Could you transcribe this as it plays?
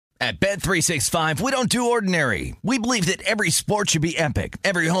At Bet365, we don't do ordinary. We believe that every sport should be epic.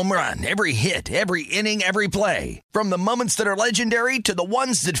 Every home run, every hit, every inning, every play. From the moments that are legendary to the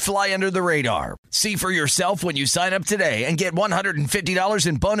ones that fly under the radar. See for yourself when you sign up today and get $150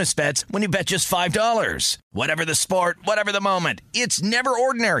 in bonus bets when you bet just $5. Whatever the sport, whatever the moment, it's never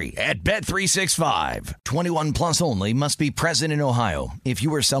ordinary at Bet365. 21 plus only. Must be present in Ohio. If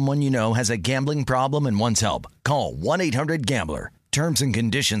you or someone you know has a gambling problem and wants help, call 1-800-GAMBLER. Terms and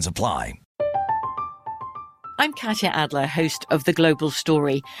conditions apply. I'm Katya Adler, host of The Global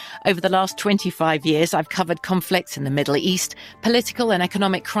Story. Over the last 25 years, I've covered conflicts in the Middle East, political and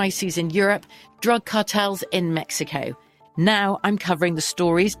economic crises in Europe, drug cartels in Mexico. Now I'm covering the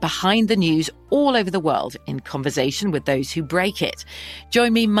stories behind the news all over the world in conversation with those who break it.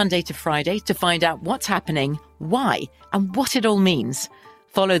 Join me Monday to Friday to find out what's happening, why, and what it all means.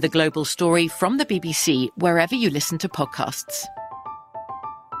 Follow The Global Story from the BBC wherever you listen to podcasts.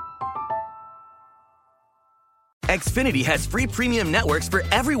 Xfinity has free premium networks for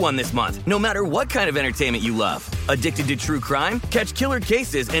everyone this month, no matter what kind of entertainment you love. Addicted to true crime? Catch killer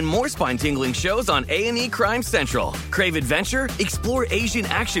cases and more spine-tingling shows on A&E Crime Central. Crave adventure? Explore Asian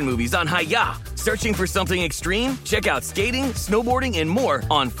action movies on Hi-YAH. Searching for something extreme? Check out skating, snowboarding, and more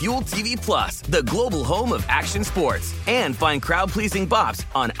on Fuel TV Plus, the global home of action sports. And find crowd-pleasing bops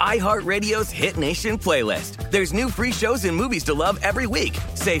on iHeartRadio's Hit Nation playlist. There's new free shows and movies to love every week.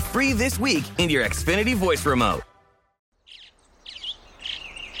 Say free this week in your Xfinity voice remote.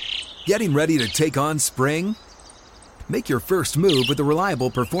 Getting ready to take on spring? Make your first move with the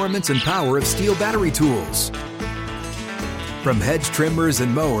reliable performance and power of Steel battery tools. From hedge trimmers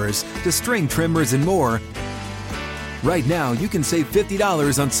and mowers to string trimmers and more, right now you can save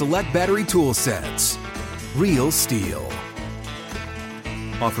 $50 on select battery tool sets. Real Steel.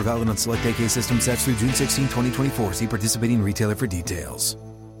 Offer valid on select AK system sets through June 16, 2024. See participating retailer for details.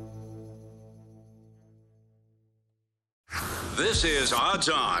 This is Odds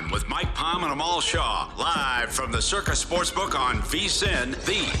On with Mike Palm and Amal Shaw, live from the Circa Sportsbook on VSiN,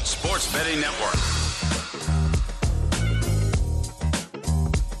 the sports betting network.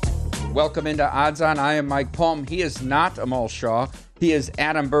 Welcome into Odds On. I am Mike Palm. He is not Amal Shaw. He is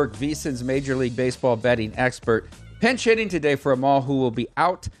Adam Burke, VSiN's Major League Baseball betting expert. Pinch hitting today for Amal, who will be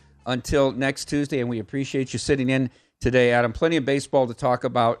out until next Tuesday, and we appreciate you sitting in today, Adam. Plenty of baseball to talk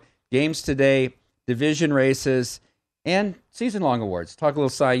about. Games today, division races, and season-long awards. Talk a little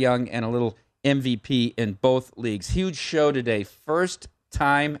Cy Young and a little MVP in both leagues. Huge show today. First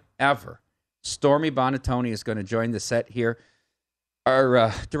time ever. Stormy Bonatoni is going to join the set here.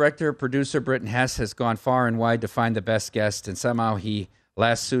 Our director, producer, Britton Hess, has gone far and wide to find the best guest, and somehow he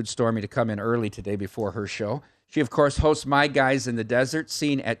lassoed Stormy to come in early today before her show. She, of course, hosts My Guys in the Desert,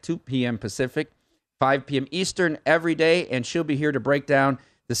 seen at 2 p.m. Pacific, 5 p.m. Eastern every day, and she'll be here to break down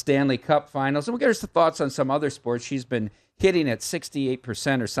the Stanley Cup Finals. And we'll get her some thoughts on some other sports. She's been hitting at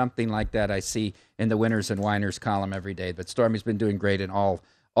 68% or something like that, I see in the winners and whiners column every day. But Stormy's been doing great in all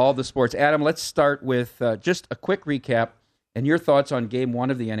the sports. Adam, let's start with just a quick recap and your thoughts on Game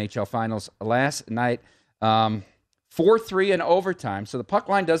 1 of the NHL Finals last night. 4-3 in overtime. So the puck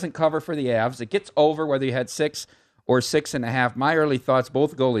line doesn't cover for the Avs. It gets over whether you had 6 or 6.5. My early thoughts,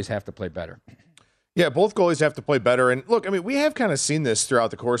 both goalies have to play better. Yeah, both goalies have to play better. And look, I mean, we have kind of seen this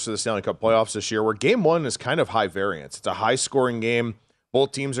throughout the course of the Stanley Cup playoffs this year, where Game 1 is kind of high variance. It's a high-scoring game.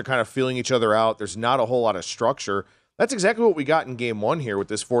 Both teams are kind of feeling each other out. There's not a whole lot of structure. That's exactly what we got in Game 1 here with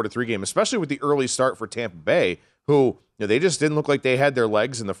this 4-3 game, especially with the early start for Tampa Bay, who, they just didn't look like they had their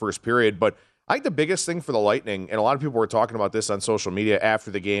legs in the first period. But I think the biggest thing for the Lightning, and a lot of people were talking about this on social media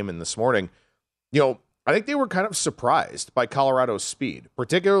after the game and this morning, I think they were kind of surprised by Colorado's speed,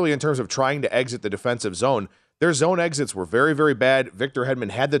 particularly in terms of trying to exit the defensive zone. Their zone exits were very, very bad. Victor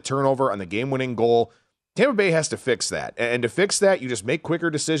Hedman had the turnover on the game-winning goal. Tampa Bay has to fix that. And to fix that, you just make quicker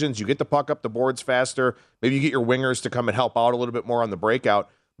decisions. You get the puck up the boards faster. Maybe you get your wingers to come and help out a little bit more on the breakout.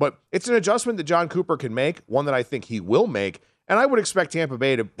 But it's an adjustment that John Cooper can make, one that I think he will make. And I would expect Tampa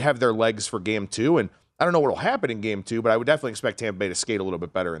Bay to have their legs for Game 2. And I don't know what will happen in Game 2, but I would definitely expect Tampa Bay to skate a little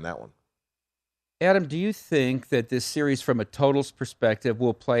bit better in that one. Adam, do you think that this series from a totals perspective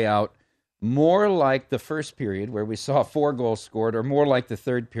will play out more like the first period where we saw 4 goals scored, or more like the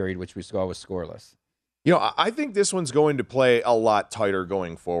third period, which we saw was scoreless? I think this one's going to play a lot tighter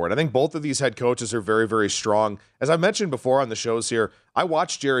going forward. I think both of these head coaches are very, very strong. As I mentioned before on the shows here, I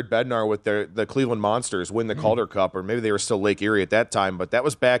watched Jared Bednar with the Cleveland Monsters win the Calder Cup, or maybe they were still Lake Erie at that time, but that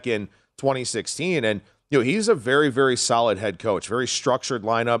was back in 2016. And he's a very, very solid head coach, very structured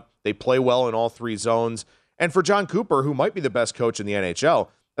lineup. They play well in all 3 zones. And for John Cooper, who might be the best coach in the NHL,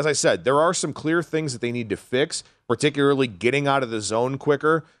 as I said, there are some clear things that they need to fix, particularly getting out of the zone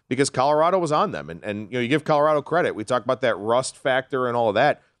quicker because Colorado was on them. And you give Colorado credit. We talked about that rust factor and all of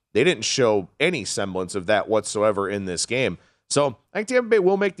that. They didn't show any semblance of that whatsoever in this game. So I think Tampa Bay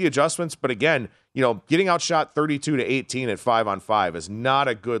will make the adjustments. But again, getting outshot 32-18 at 5-on-5 is not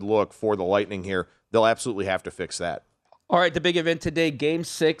a good look for the Lightning here. They'll absolutely have to fix that. All right, the big event today, Game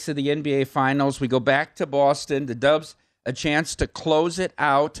 6 of the NBA Finals. We go back to Boston. The Dubs, a chance to close it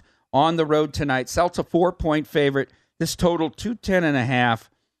out on the road tonight. Celtics a 4-point favorite. This total 210.5.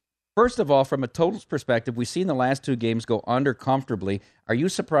 First of all, from a totals perspective, we've seen the last two games go under comfortably. Are you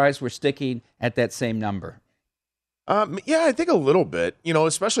surprised we're sticking at that same number? Yeah, I think a little bit,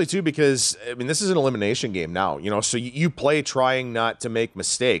 especially too because, this is an elimination game now, so you play trying not to make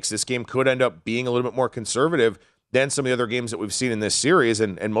mistakes. This game could end up being a little bit more conservative than some of the other games that we've seen in this series,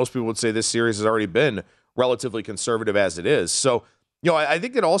 and most people would say this series has already been relatively conservative as it is. So, I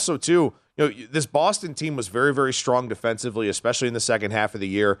think that also too, this Boston team was very, very strong defensively, especially in the second half of the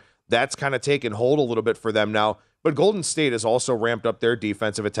year. That's kind of taken hold a little bit for them now, but Golden State has also ramped up their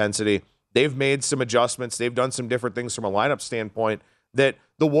defensive intensity. They've made some adjustments. They've done some different things from a lineup standpoint that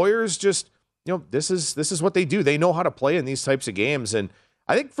the Warriors just, this is what they do. They know how to play in these types of games. And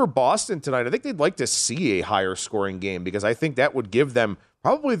I think for Boston tonight, I think they'd like to see a higher scoring game because I think that would give them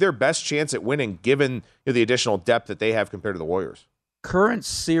probably their best chance at winning given the additional depth that they have compared to the Warriors. Current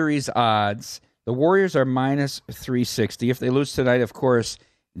series odds, the Warriors are minus 360. If they lose tonight, of course,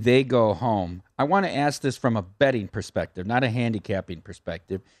 they go home. I want to ask this from a betting perspective, not a handicapping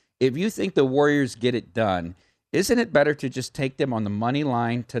perspective. If you think the Warriors get it done, isn't it better to just take them on the money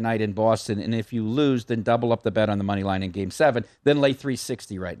line tonight in Boston? And if you lose, then double up the bet on the money line in Game 7, then lay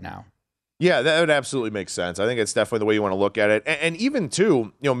 360 right now. Yeah, that would absolutely make sense. I think it's definitely the way you want to look at it. And even,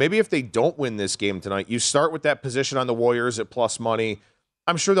 too, maybe if they don't win this game tonight, you start with that position on the Warriors at plus money.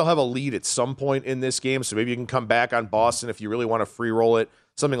 I'm sure they'll have a lead at some point in this game, so maybe you can come back on Boston if you really want to free roll it,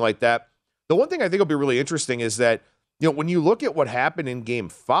 something like that. The one thing I think will be really interesting is that when you look at what happened in Game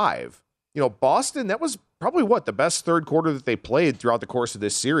 5, Boston, that was probably the best third quarter that they played throughout the course of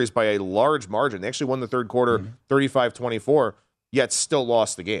this series by a large margin. They actually won the third quarter 35-24, yet still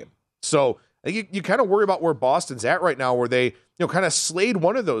lost the game. So you kind of worry about where Boston's at right now, where they kind of slayed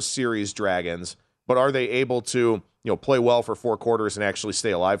one of those series dragons, but are they able to play well for 4 quarters and actually stay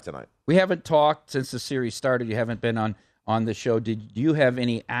alive tonight? We haven't talked since the series started. You haven't been on the show. Did you have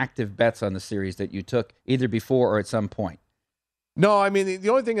any active bets on the series that you took either before or at some point? No, the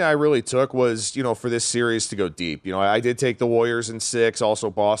only thing I really took was, for this series to go deep. I did take the Warriors in 6,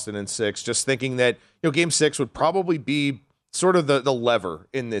 also Boston in 6, just thinking that, Game 6 would probably be sort of the lever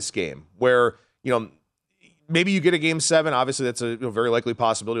in this game where, maybe you get a Game 7. Obviously, that's a very likely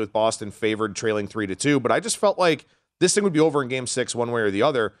possibility with Boston favored trailing 3-2. But I just felt like this thing would be over in Game 6 one way or the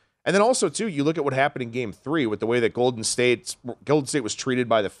other. And then also, too, you look at what happened in Game 3 with the way that Golden State was treated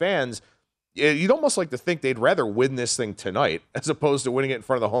by the fans. You'd almost like to think they'd rather win this thing tonight as opposed to winning it in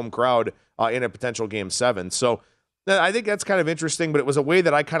front of the home crowd in a potential Game 7. So I think that's kind of interesting, but it was a way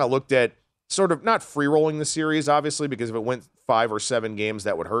that I kind of looked at sort of not free-rolling the series, obviously, because if it went 5 or 7 games,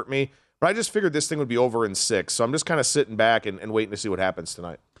 that would hurt me. But I just figured this thing would be over in 6. So I'm just kind of sitting back and waiting to see what happens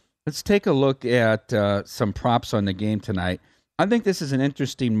tonight. Let's take a look at some props on the game tonight. I think this is an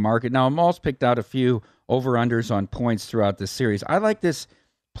interesting market. Now, Amal's picked out a few over-unders on points throughout the series. I like this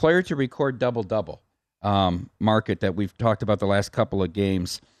player to record double-double market that we've talked about the last couple of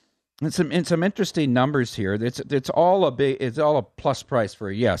games. And some interesting numbers here. It's all a plus price for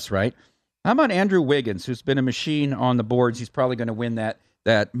a yes, right? How about Andrew Wiggins, who's been a machine on the boards? He's probably going to win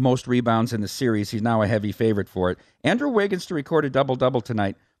that most rebounds in the series. He's now a heavy favorite for it. Andrew Wiggins to record a double-double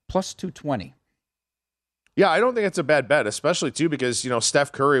tonight, plus 220. Yeah, I don't think it's a bad bet, especially, too, because,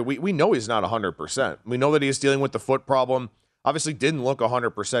 Steph Curry, we know he's not 100%. We know that he's dealing with the foot problem. Obviously didn't look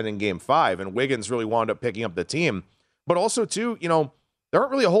 100% in Game 5, and Wiggins really wound up picking up the team. But also, too, there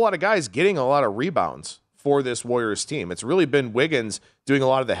aren't really a whole lot of guys getting a lot of rebounds for this Warriors team. It's really been Wiggins doing a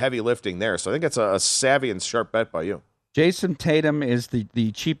lot of the heavy lifting there. So I think it's a savvy and sharp bet by you. Jason Tatum is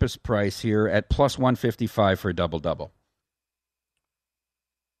the cheapest price here at plus 155 for a double-double.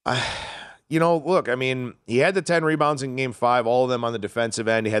 Look, he had the 10 rebounds in Game 5, all of them on the defensive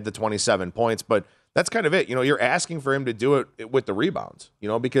end. He had the 27 points, but that's kind of it. You're asking for him to do it with the rebounds,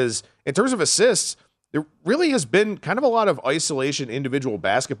 because in terms of assists, there really has been kind of a lot of isolation individual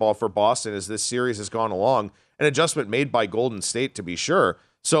basketball for Boston as this series has gone along. An adjustment made by Golden State, to be sure.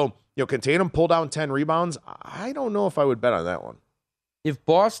 So, can Tatum pull down 10 rebounds? I don't know if I would bet on that one. If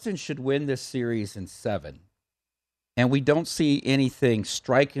Boston should win this series in 7, and we don't see anything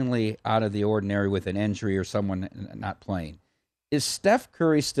strikingly out of the ordinary with an injury or someone not playing, Is Steph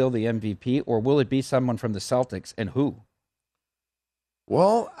Curry still the MVP, or will it be someone from the Celtics, and who?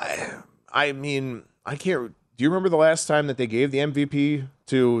 Well, I mean, I can't. Do you remember the last time that they gave the MVP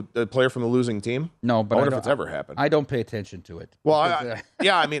to a player from the losing team? No, but I wonder if it's ever happened. I don't pay attention to it. Well,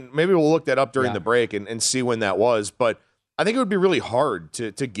 yeah, I mean, maybe we'll look that up during the break and see when that was. But I think it would be really hard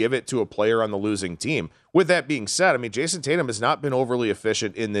to give it to a player on the losing team. With that being said, I mean, Jason Tatum has not been overly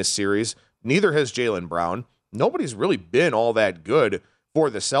efficient in this series. Neither has Jaylen Brown. Nobody's really been all that good for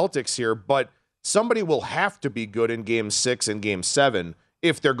the Celtics here, but somebody will have to be good in Game 6 and Game 7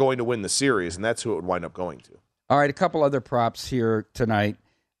 if they're going to win the series, and that's who it would wind up going to. All right, a couple other props here tonight.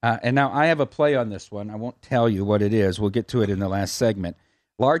 And now I have a play on this one. I won't tell you what it is. We'll get to it in the last segment.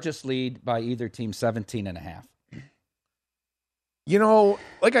 Largest lead by either team, 17.5. You know,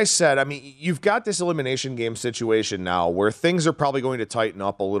 like I said, I mean, you've got this elimination game situation now where things are probably going to tighten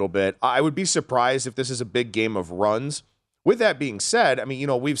up a little bit. I would be surprised if this is a big game of runs. With that being said, I mean, you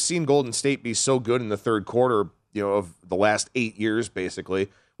know, we've seen Golden State be so good in the third quarter, you know, of the last 8 years, basically.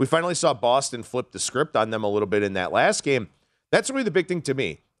 We finally saw Boston flip the script on them a little bit in that last game. That's really the big thing to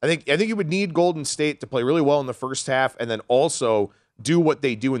me. I think you would need Golden State to play really well in the first half and then also do what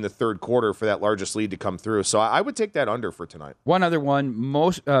they do in the third quarter for that largest lead to come through. So I would take that under for tonight. One other one,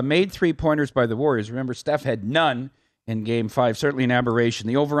 most made three-pointers by the Warriors. Remember, Steph had none in Game 5, certainly an aberration.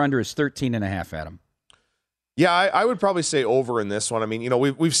 The over-under is 13.5, Adam. Yeah, I would probably say over in this one. I mean, you know,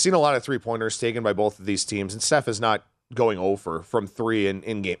 we've seen a lot of three-pointers taken by both of these teams, and Steph is not going over from 3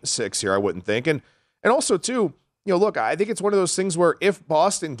 in Game 6 here, I wouldn't think. And also, too, you know, look, I think it's one of those things where if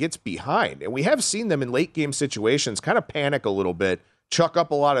Boston gets behind, and we have seen them in late-game situations kind of panic a little bit, chuck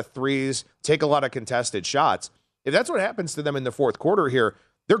up a lot of threes, take a lot of contested shots. If that's what happens to them in the fourth quarter here,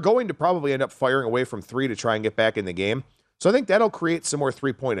 they're going to probably end up firing away from 3 to try and get back in the game. So I think that'll create some more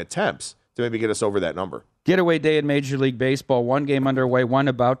three-point attempts to maybe get us over that number. Getaway day in Major League Baseball. One game underway, one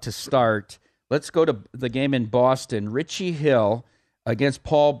about to start. Let's go to the game in Boston. Richie Hill against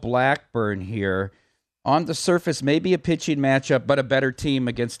Paul Blackburn here. On the surface, maybe a pitching matchup, but a better team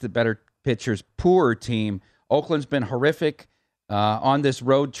against the better pitcher's poorer team. Oakland's been horrific on this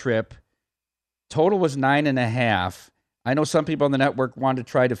road trip. Total was 9.5. I know some people on the network want to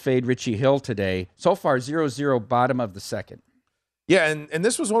try to fade Richie Hill today. So far, 0-0, bottom of the second. Yeah, and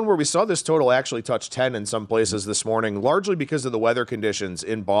this was one where we saw this total actually touch 10 in some places this morning, largely because of the weather conditions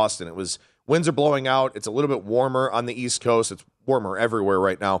in Boston. Winds are blowing out. It's a little bit warmer on the East Coast. It's warmer everywhere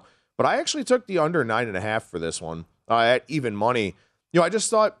right now. But I actually took the under 9.5 for this one at even money. You know, I just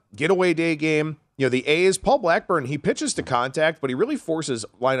thought getaway day game. You know, the A's, Paul Blackburn, he pitches to contact, but he really forces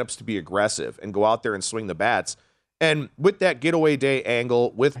lineups to be aggressive and go out there and swing the bats. And with that getaway day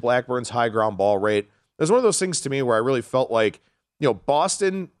angle, with Blackburn's high ground ball rate, it was one of those things to me where I really felt like, you know,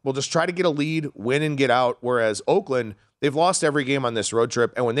 Boston will just try to get a lead, win and get out, whereas Oakland, they've lost every game on this road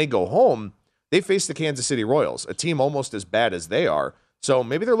trip, and when they go home, they face the Kansas City Royals, a team almost as bad as they are. So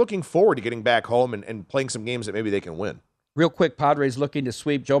maybe they're looking forward to getting back home and playing some games that maybe they can win. Real quick, Padres looking to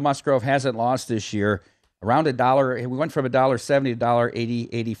sweep. Joe Musgrove hasn't lost this year. Around $1. We went from $1.70 to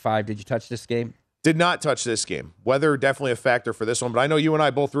 $1.80, $1.85. Did you touch this game? Did not touch this game. Weather definitely a factor for this one, but I know you and I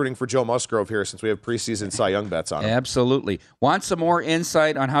both rooting for Joe Musgrove here since we have preseason Cy Young bets on him. Absolutely. Want some more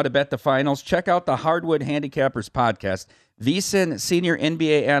insight on how to bet the finals? Check out the Hardwood Handicappers podcast. VSiN senior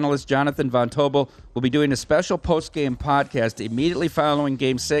NBA analyst Jonathan Von Tobel will be doing a special post-game podcast immediately following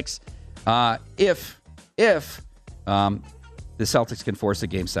Game 6 if the Celtics can force a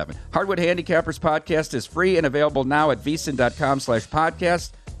Game 7. Hardwood Handicappers podcast is free and available now at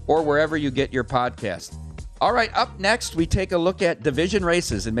vsin.com/podcast or wherever you get your podcast. All right, up next, we take a look at division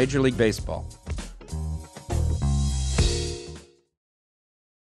races in Major League Baseball.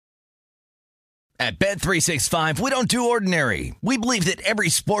 At Bet365, we don't do ordinary. We believe that every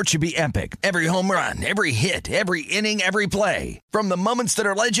sport should be epic. Every home run, every hit, every inning, every play. From the moments that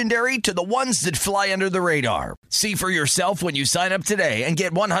are legendary to the ones that fly under the radar. See for yourself when you sign up today and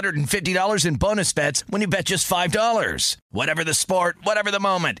get $150 in bonus bets when you bet just $5. Whatever the sport, whatever the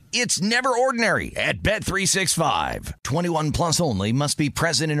moment, it's never ordinary at Bet365. 21 plus only. Must be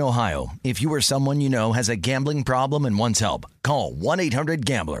present in Ohio. If you or someone you know has a gambling problem and wants help, call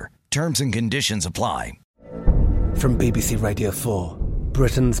 1-800-GAMBLER. Terms and conditions apply. From BBC Radio 4,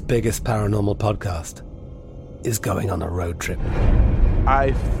 Britain's biggest paranormal podcast is going on a road trip.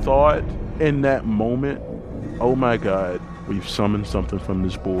 I thought in that moment, oh my God, we've summoned something from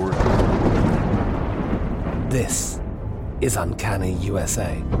this board. This is Uncanny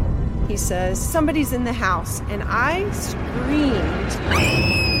USA. He says, somebody's in the house, and I screamed.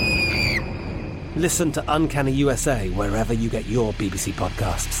 Listen to Uncanny USA wherever you get your BBC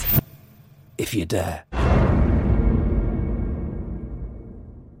podcasts, if you dare.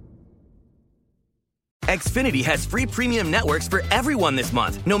 Xfinity has free premium networks for everyone this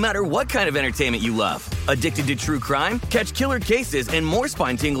month, no matter what kind of entertainment you love. Addicted to true crime? Catch killer cases and more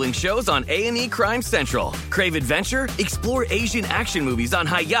spine-tingling shows on A&E Crime Central. Crave adventure? Explore Asian action movies on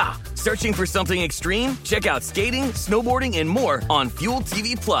Hi-Ya. Searching for something extreme? Check out skating, snowboarding, and more on Fuel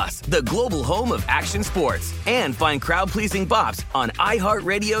TV Plus, the global home of action sports. And find crowd-pleasing bops on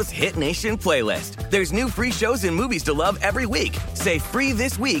iHeartRadio's Hit Nation playlist. There's new free shows and movies to love every week. Say free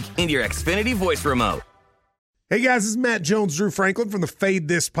this week in your Xfinity voice remote. Hey guys, this is Matt Jones, Drew Franklin from the Fade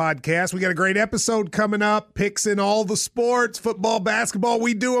This podcast. We got a great episode coming up, picks in all the sports, football, basketball,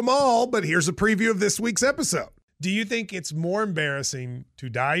 we do them all, but here's a preview of this week's episode. Do you think it's more embarrassing to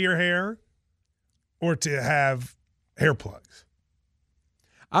dye your hair or to have hair plugs?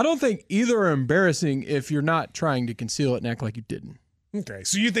 I don't think either are embarrassing if you're not trying to conceal it and act like you didn't. Okay,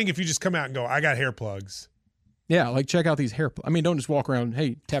 so you think if you just come out and go, I got hair plugs. Yeah, like check out these hair plugs. I mean, don't just walk around,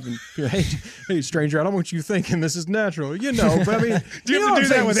 hey, tapping, hey, stranger, I don't want you thinking this is natural. You know, but I mean, do you have to do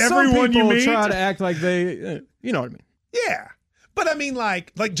that with everyone you meet? Try to act like they, you know what I mean? Yeah. But I mean,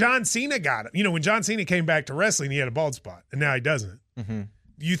 like John Cena got it. You know, when John Cena came back to wrestling, he had a bald spot, and now he doesn't. Mm-hmm.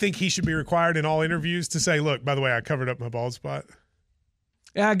 You think he should be required in all interviews to say, look, by the way, I covered up my bald spot?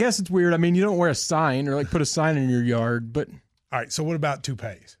 Yeah, I guess it's weird. I mean, you don't wear a sign or like put a sign in your yard, but. All right, so what about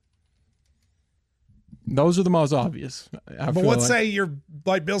toupees? Those are the most obvious. But let's say you're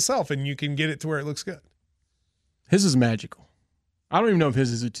like Bill Self and you can get it to where it looks good. His is magical. I don't even know if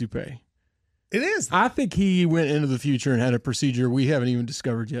his is a toupee. It is. I think he went into the future and had a procedure we haven't even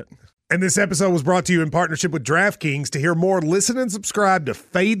discovered yet. And this episode was brought to you in partnership with DraftKings. To hear more, listen and subscribe to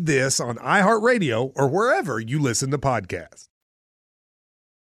Fade This on iHeartRadio or wherever you listen to podcasts.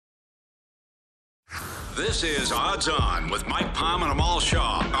 This is Odds On with Mike Palm and Amal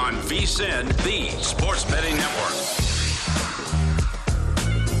Shaw on VSiN, the Sports Betting Network.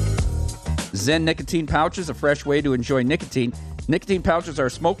 Zen nicotine pouches, a fresh way to enjoy nicotine. Nicotine pouches are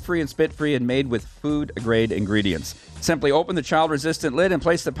smoke-free and spit-free and made with food-grade ingredients. Simply open the child-resistant lid and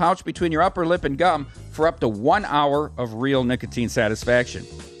place the pouch between your upper lip and gum for up to 1 hour of real nicotine satisfaction.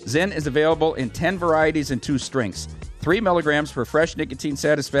 Zen is available in 10 varieties and 2 strengths. 3 milligrams for fresh nicotine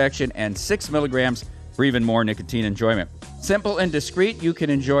satisfaction and 6 milligrams for even more nicotine enjoyment. Simple and discreet, you can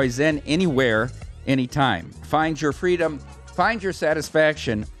enjoy Zen anywhere, anytime. Find your freedom, find your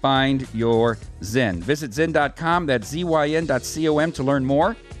satisfaction, find your Zen. Visit Zen.com, that's ZYN.com to learn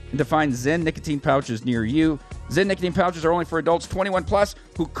more and to find Zen nicotine pouches near you. Zen nicotine pouches are only for adults 21 plus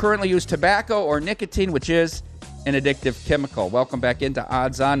who currently use tobacco or nicotine, which is an addictive chemical. Welcome back into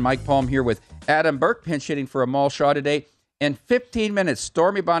Odds On. Mike Palm here with Adam Burke, pinch hitting for Amal Shaw today. In 15 minutes,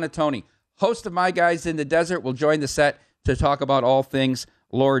 Stormy Buonantony, host of My Guys in the Desert, will join the set to talk about all things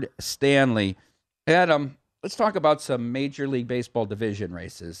Lord Stanley. Adam, let's talk about some Major League Baseball division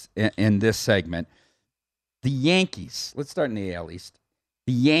races in this segment. The Yankees, let's start in the AL East.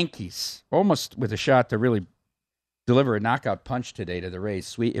 The Yankees, almost with a shot to really deliver a knockout punch today to the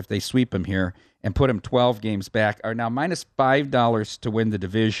Rays, if they sweep them here and put them 12 games back, are now minus $5 to win the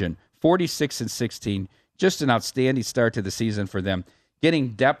division, 46-16. Just an outstanding start to the season for them. Getting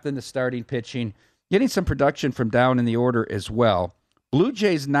depth in the starting pitching, getting some production from down in the order as well. Blue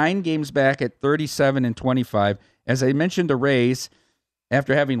Jays 9 games back at 37-25. As I mentioned, the Rays,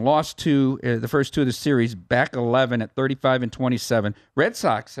 after having lost the first 2 of the series, back 11 at 35-27. Red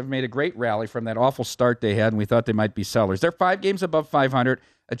Sox have made a great rally from that awful start they had, and we thought they might be sellers. They're 5 games above 500,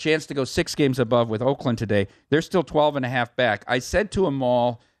 a chance to go 6 games above with Oakland today. They're still 12.5 back. I said to them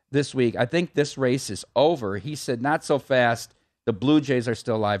all this week, I think this race is over. He said, not so fast. The Blue Jays are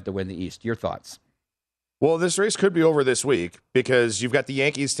still alive to win the East. Your thoughts? Well, this race could be over this week because you've got the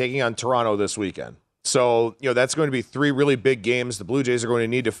Yankees taking on Toronto this weekend. So, that's going to be 3 really big games. The Blue Jays are going to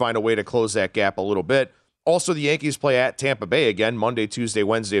need to find a way to close that gap a little bit. Also, the Yankees play at Tampa Bay again Monday, Tuesday,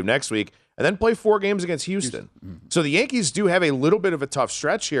 Wednesday of next week, and then play 4 games against Houston. So the Yankees do have a little bit of a tough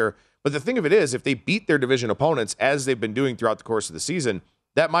stretch here. But the thing of it is, if they beat their division opponents, as they've been doing throughout the course of the season,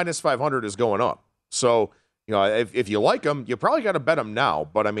 that minus 500 is going up. So, if you like them, you probably got to bet them now.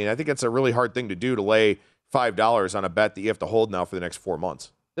 But, I mean, I think it's a really hard thing to do to lay $5 on a bet that you have to hold now for the next 4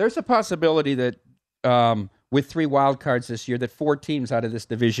 months. There's a possibility that with 3 wild cards this year, that 4 teams out of this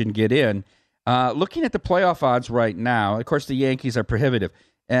division get in. Looking at the playoff odds right now, of course, the Yankees are prohibitive.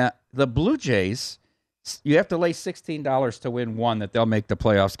 The Blue Jays, you have to lay $16 to win 1 that they'll make the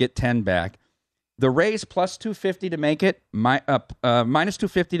playoffs, get 10 back. The Rays plus 250 to make it, minus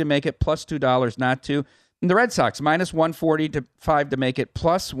 250 to make it, plus $2 not to. And the Red Sox, minus 145 to make it,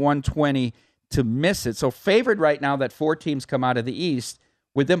 plus 120 to miss it. So favored right now that 4 teams come out of the East.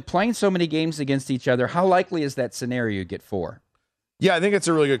 With them playing so many games against each other, how likely is that scenario you get 4? Yeah, I think it's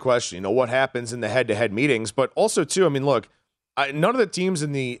a really good question. What happens in the head-to-head meetings, but also too, look, none of the teams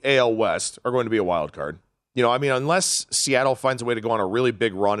in the AL West are going to be a wild card. Unless Seattle finds a way to go on a really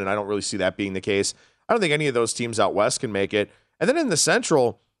big run, and I don't really see that being the case, I don't think any of those teams out west can make it. And then in the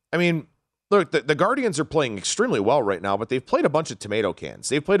Central, look, the Guardians are playing extremely well right now, but they've played a bunch of tomato cans.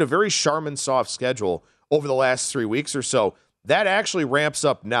 They've played a very Charmin soft schedule over the last 3 weeks or so. That actually ramps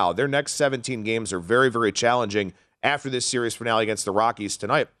up now. Their next 17 games are very, very challenging after this series finale against the Rockies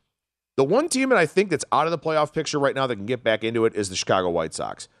tonight. The one team that I think that's out of the playoff picture right now that can get back into it is the Chicago White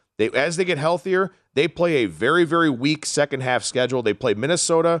Sox. As they get healthier, they play a very, very weak second half schedule. They play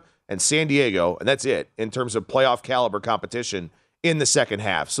Minnesota and San Diego, and that's it in terms of playoff caliber competition in the second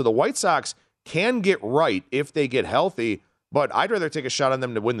half. So the White Sox can get right if they get healthy, but I'd rather take a shot on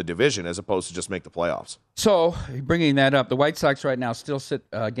them to win the division as opposed to just make the playoffs. So, bringing that up, the White Sox right now still sit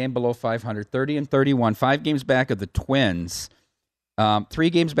a game below 500, 30-31, 5 games back of the Twins, 3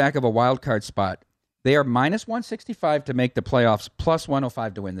 games back of a wild card spot. They are minus 165 to make the playoffs, plus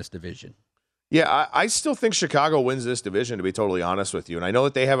 105 to win this division. Yeah, I still think Chicago wins this division, to be totally honest with you. And I know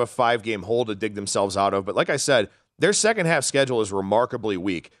that they have a 5-game hole to dig themselves out of, but like I said, their second half schedule is remarkably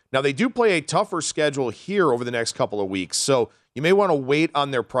weak. Now, they do play a tougher schedule here over the next couple of weeks, so you may want to wait on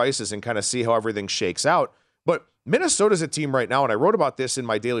their prices and kind of see how everything shakes out. But Minnesota's a team right now, and I wrote about this in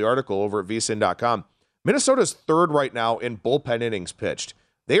my daily article over at vsin.com. Minnesota's third right now in bullpen innings pitched.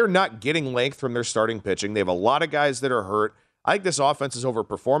 They are not getting length from their starting pitching. They have a lot of guys that are hurt. I think this offense is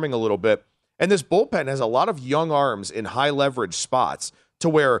overperforming a little bit, and this bullpen has a lot of young arms in high leverage spots to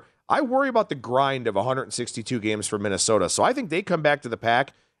where I worry about the grind of 162 games for Minnesota. So I think they come back to the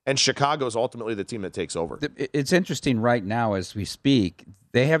pack, and Chicago's ultimately the team that takes over. It's interesting right now as we speak.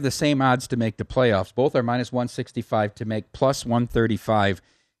 They have the same odds to make the playoffs. Both are minus 165 to make, plus 135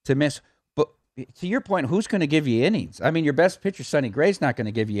 to miss. But to your point, who's going to give you innings? Your best pitcher, Sonny Gray's not going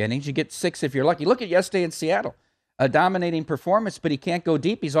to give you innings. You get 6 if you're lucky. Look at yesterday in Seattle. A dominating performance, but he can't go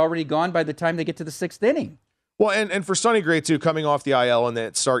deep. He's already gone by the time they get to the 6th inning. Well, and for Sonny Gray, too, coming off the IL and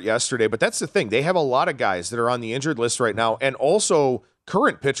that start yesterday. But that's the thing. They have a lot of guys that are on the injured list right now, and also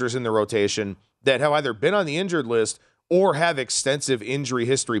current pitchers in the rotation that have either been on the injured list or have extensive injury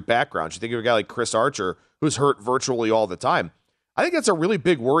history backgrounds. You think of a guy like Chris Archer, who's hurt virtually all the time. I think that's a really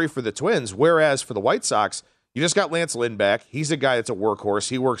big worry for the Twins, whereas for the White Sox, you just got Lance Lynn back. He's a guy that's a workhorse.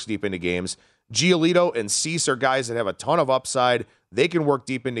 He works deep into games. Giolito and Cease are guys that have a ton of upside. They can work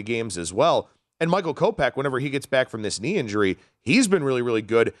deep into games as well. And Michael Kopech, whenever he gets back from this knee injury, he's been really, really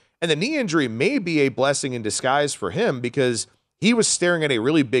good. And the knee injury may be a blessing in disguise for him because he was staring at a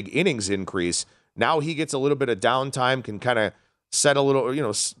really big innings increase. Now he gets a little bit of downtime, can kind of set a little,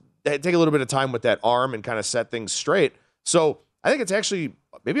 take a little bit of time with that arm and kind of set things straight. So I think it's actually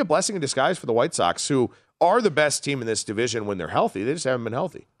maybe a blessing in disguise for the White Sox, who are the best team in this division when they're healthy. They just haven't been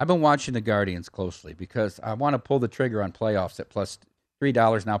healthy. I've been watching the Guardians closely because I want to pull the trigger on playoffs at plus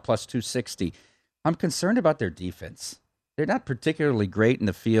 $3 now, plus 260. I'm concerned about their defense. They're not particularly great in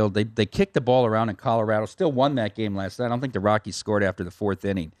the field. They kicked the ball around in Colorado, still won that game last night. I don't think the Rockies scored after the 4th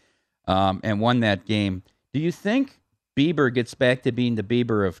inning and won that game. Do you think Bieber gets back to being the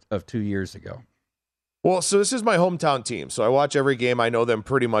Bieber of 2 years ago? Well, so this is my hometown team, so I watch every game. I know them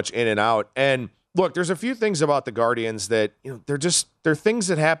pretty much in and out. And look, there's a few things about the Guardians that they're things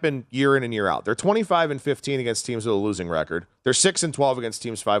that happen year in and year out. They're 25-15 against teams with a losing record. They're 6-12 against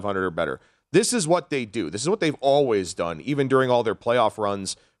teams 500 or better. This is what they do. This is what they've always done, even during all their playoff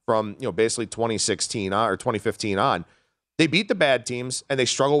runs from basically 2016 or 2015 on. They beat the bad teams and they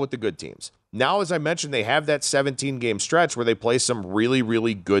struggle with the good teams. Now, as I mentioned, they have that 17-game stretch where they play some really,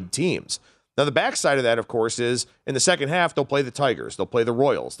 really good teams. Now, the backside of that, of course, is in the second half, they'll play the Tigers, they'll play the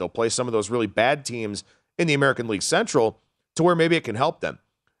Royals, they'll play some of those really bad teams in the American League Central to where maybe it can help them.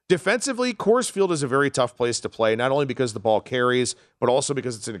 Defensively, Coors Field is a very tough place to play, not only because the ball carries, but also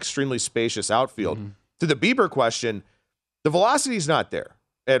because it's an extremely spacious outfield. Mm-hmm. To the Bieber question, the velocity is not there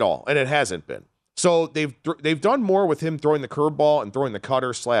at all, and it hasn't been. So they've done more with him throwing the curveball and throwing the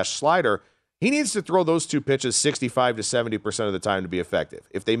cutter/slider. He needs to throw those two pitches 65 to 70% of the time to be effective.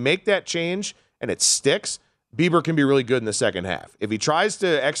 If they make that change and it sticks, Bieber can be really good in the second half. If he tries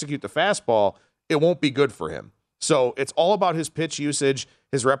to execute the fastball, it won't be good for him. So it's all about his pitch usage,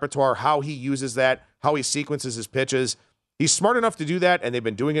 his repertoire, how he uses that, how he sequences his pitches. He's smart enough to do that, and they've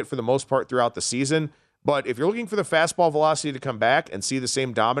been doing it for the most part throughout the season. But if you're looking for the fastball velocity to come back and see the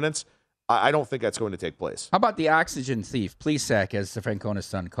same dominance, I don't think that's going to take place. How about the oxygen thief, Plesac, as the Francona's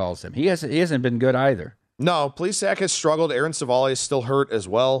son calls him? He hasn't been good either. No, Plesac has struggled. Aaron Savali is still hurt as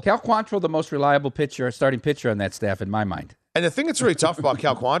well. Cal Quantrill, the most reliable starting pitcher on that staff in my mind. And the thing that's really tough about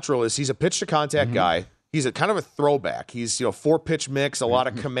Cal Quantrill is he's a pitch-to-contact guy. He's a kind of a throwback. He's 4-pitch mix, a lot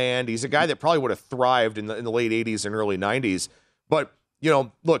of command. He's a guy that probably would have thrived in the late 80s and early 90s. But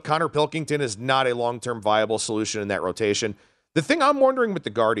look, Connor Pilkington is not a long-term viable solution in that rotation. The thing I'm wondering with the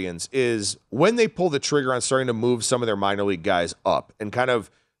Guardians is when they pull the trigger on starting to move some of their minor league guys up and kind of,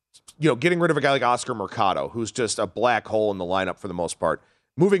 getting rid of a guy like Oscar Mercado, who's just a black hole in the lineup for the most part,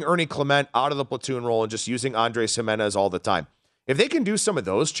 moving Ernie Clement out of the platoon role and just using Andres Jimenez all the time. If they can do some of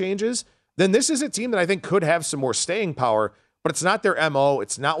those changes, then this is a team that I think could have some more staying power, but it's not their MO.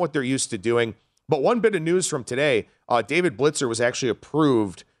 It's not what they're used to doing. But one bit of news from today, David Blitzer was actually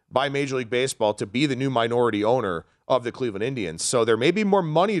approved by Major League Baseball to be the new minority owner of the Cleveland Indians. So there may be more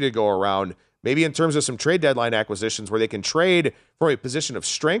money to go around, maybe in terms of some trade deadline acquisitions where they can trade from a position of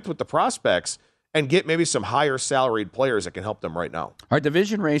strength with the prospects and get maybe some higher salaried players that can help them right now. Our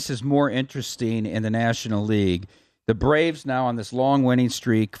division race is more interesting in the National League. The Braves now on this long winning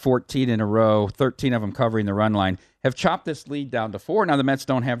streak, 14 in a row, 13 of them covering the run line, have chopped this lead down to 4. Now the Mets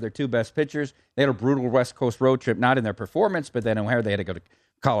don't have their 2 best pitchers. They had a brutal West Coast road trip, not in their performance, but then where they had to go to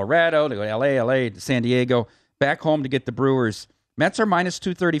Colorado, to go to LA, to San Diego, back home to get the Brewers. Mets are minus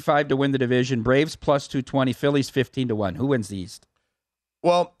 235 to win the division. Braves plus 220. Phillies 15-1. Who wins the East?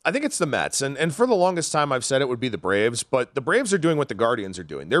 Well, I think it's the Mets. And for the longest time, I've said it would be the Braves. But the Braves are doing what the Guardians are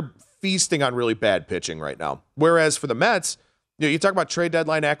doing. They're feasting on really bad pitching right now. Whereas for the Mets, you talk about trade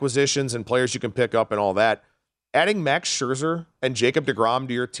deadline acquisitions and players you can pick up and all that. Adding Max Scherzer and Jacob deGrom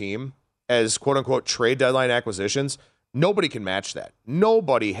to your team as quote-unquote trade deadline acquisitions, nobody can match that.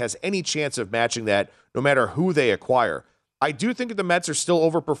 Nobody has any chance of matching that no matter who they acquire. I do think that the Mets are still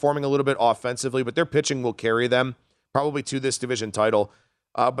overperforming a little bit offensively, but their pitching will carry them probably to this division title.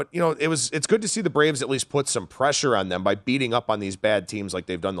 But it's good to see the Braves at least put some pressure on them by beating up on these bad teams like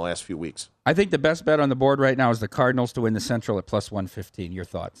they've done the last few weeks. I think the best bet on the board right now is the Cardinals to win the Central at plus 115. Your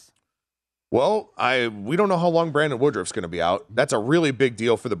thoughts? Well, we don't know how long Brandon Woodruff's going to be out. That's a really big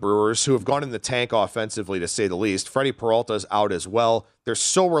deal for the Brewers, who have gone in the tank offensively, to say the least. Freddie Peralta's out as well. They're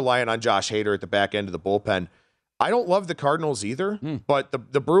so reliant on Josh Hader at the back end of the bullpen. I don't love the Cardinals either, but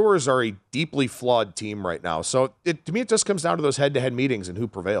the Brewers are a deeply flawed team right now. So to me, it just comes down to those head-to-head meetings and who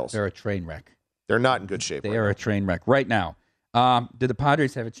prevails. They're a train wreck. They're not in good shape. They are a train wreck right now. Do the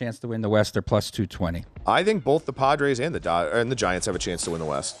Padres have a chance to win the West? They're plus 220. I think both the Padres and the Giants have a chance to win the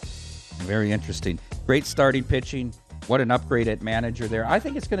West. Very interesting. Great starting pitching. What an upgrade at manager there. I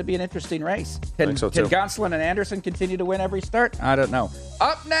think it's going to be an interesting race. Can Gonsolin and Anderson continue to win every start? I don't know.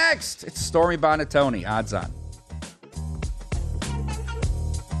 Up next, it's Stormy Buonantony. Odds On.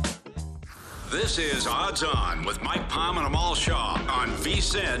 This is Odds On with Mike Palm and Amal Shaw on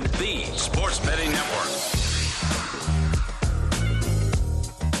VSiN, the Sports Betting Network.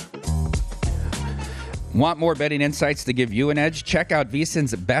 Want more betting insights to give you an edge? Check out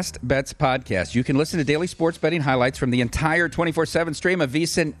VSiN's Best Bets podcast. You can listen to daily sports betting highlights from the entire 24/7 stream of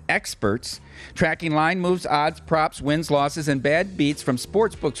VSiN experts, tracking line moves, odds, props, wins, losses, and bad beats from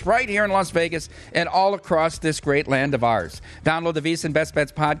sports books right here in Las Vegas and all across this great land of ours. Download the VSiN Best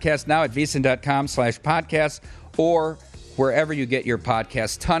Bets podcast now at vsin.com/podcasts or wherever you get your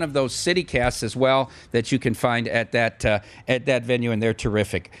podcasts. Ton of those CityCasts as well that you can find at that venue, and they're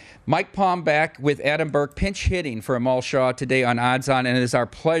terrific. Mike Palm back with Adam Burke, pinch hitting for Amal Shaw today on Odds On, and it is our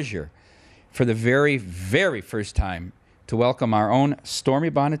pleasure for the very, very first time to welcome our own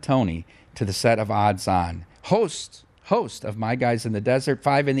Stormy Buonantony to the set of Odds On. Host of My Guys in the Desert,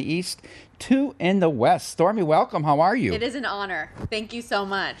 5 in the East, 2 in the West. Stormy, welcome. How are you? It is an honor. Thank you so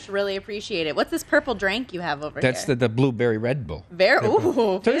much. Really appreciate it. What's this purple drink you have over here? That's the Blueberry Red Bull.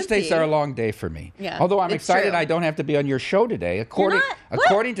 Thursdays are a long day for me. Yeah, although I'm excited I don't have to be on your show today.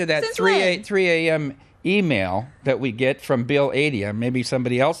 According to that 3 a.m. email that we get from Bill Adia, maybe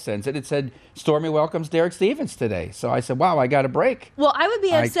somebody else sends it, it said, Stormy welcomes Derek Stevens today. So I said, wow, I got a break. Well, I would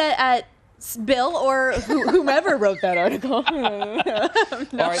be upset at Bill or whomever wrote that article.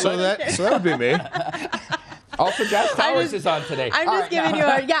 So that would be me. Also, Josh Towers is on today. I'm just giving you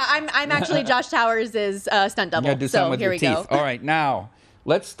I'm actually Josh Towers' stunt double. Do so here we go. All right, now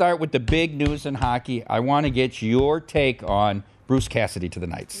let's start with the big news in hockey. I want to get your take on Bruce Cassidy to the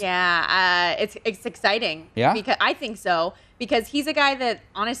Knights. Yeah, it's exciting. Yeah? Because I think so. Because he's a guy that,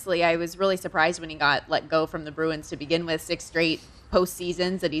 honestly, I was really surprised when he got let go from the Bruins to begin with. 6 straight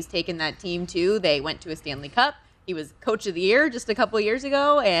postseasons that he's taken that team to. They went to a Stanley Cup. He was Coach of the Year just a couple of years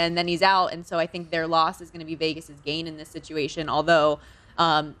ago, and then he's out. And so I think their loss is going to be Vegas's gain in this situation. Although,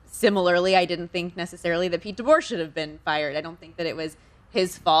 similarly, I didn't think necessarily that Pete DeBoer should have been fired. I don't think that it was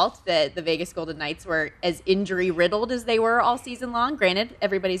his fault that the Vegas Golden Knights were as injury-riddled as they were all season long. Granted,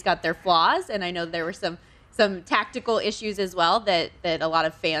 everybody's got their flaws, and I know there were some some tactical issues as well that a lot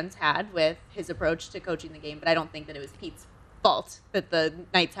of fans had with his approach to coaching the game. But I don't think that it was Pete's fault that the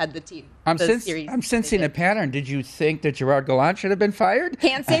Knights had the team. I'm sensing a pattern. Did you think that Gerard Gallant should have been fired?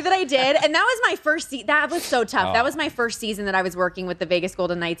 Can't say that I did. And that was my first that was so tough. That was my first season that I was working with the Vegas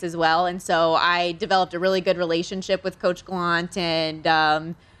Golden Knights as well. And so I developed a really good relationship with Coach Gallant.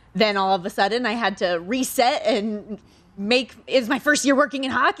 And then all of a sudden I had to reset and it was my first year working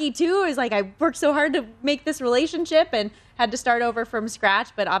in hockey too. It was like I worked so hard to make this relationship and had to start over from scratch.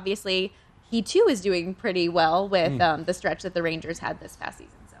 But obviously he too is doing pretty well with the stretch that the Rangers had this past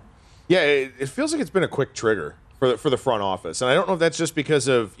season. So yeah, it feels like it's been a quick trigger for the front office, and I don't know if that's just because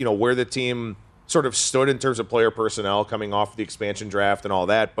of where the team sort of stood in terms of player personnel coming off the expansion draft and all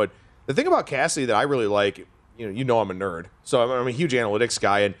that. But the thing about Cassidy that I really like, I'm a nerd, so I'm a huge analytics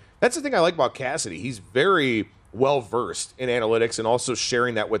guy, and that's the thing I like about Cassidy. He's very well versed in analytics and also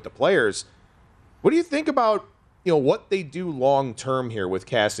sharing that with the players. What do you think about what they do long term here with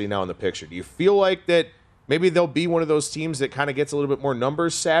Cassidy now in the picture? Do you feel like that maybe they'll be one of those teams that kind of gets a little bit more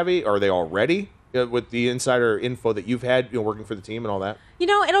numbers savvy? Or are they already with the insider info that you've had working for the team and all that?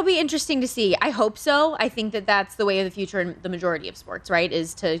 It'll be interesting to see. I hope so. I think that that's the way of the future in the majority of sports, right,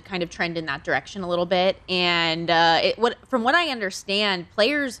 is to kind of trend in that direction a little bit. And from what I understand,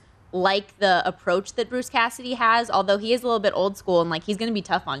 players like the approach that Bruce Cassidy has, although he is a little bit old school and like he's going to be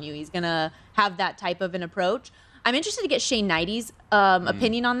tough on you. He's going to have that type of an approach. I'm interested to get Shane Knighty's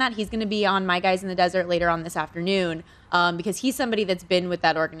opinion on that. He's going to be on My Guys in the Desert later on this afternoon because he's somebody that's been with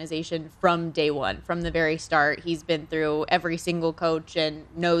that organization from day one, from the very start. He's been through every single coach and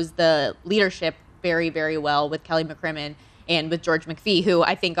knows the leadership very, very well with Kelly McCrimmon and with George McPhee, who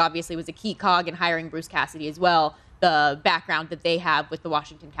I think obviously was a key cog in hiring Bruce Cassidy as well, the background that they have with the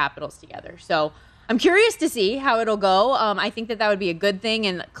Washington Capitals together. So I'm curious to see how it'll go. I think that would be a good thing,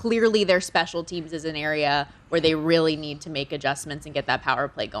 and clearly their special teams is an area where they really need to make adjustments and get that power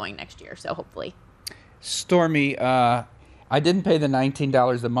play going next year, so hopefully. Stormy, I didn't pay the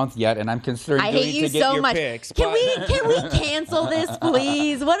 $19 a month yet, and I'm considering I hate you to get so your much. picks. Can we cancel this,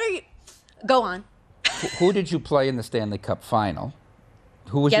 please? What are you... Go on. Who did you play in the Stanley Cup final?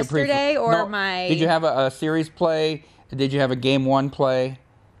 Who was yesterday your or my... Did you have a series play? Did you have a game one play?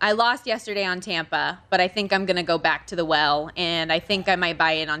 I lost yesterday on Tampa, but I think I'm going to go back to the well, and I think I might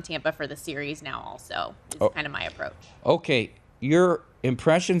buy in on Tampa for the series now also. It's kind of my approach. Okay, your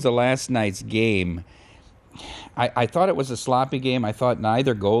impressions of last night's game. I thought it was a sloppy game. I thought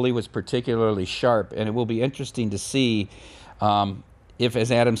neither goalie was particularly sharp, and it will be interesting to see if,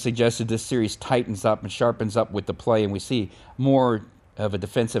 as Adam suggested, this series tightens up and sharpens up with the play, and we see more of a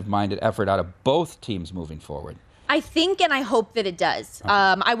defensive-minded effort out of both teams moving forward. I think and I hope that it does.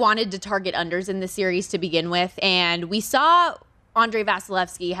 I wanted to target unders in the series to begin with, and we saw Andrei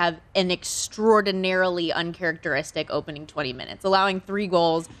Vasilevsky have an extraordinarily uncharacteristic opening 20 minutes. Allowing 3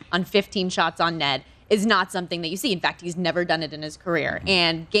 goals on 15 shots on net is not something that you see. In fact, he's never done it in his career.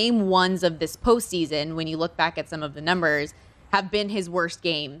 And game ones of this postseason, when you look back at some of the numbers, have been his worst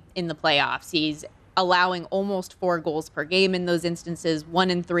game in the playoffs. He's allowing almost 4 goals per game in those instances, 1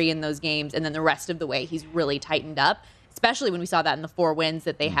 and 3 in those games, and then the rest of the way he's really tightened up, especially when we saw that in the 4 wins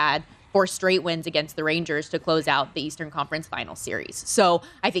that they had, 4 straight wins against the Rangers to close out the Eastern Conference Final Series. So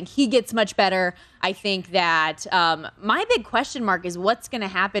I think he gets much better. I think that my big question mark is what's going to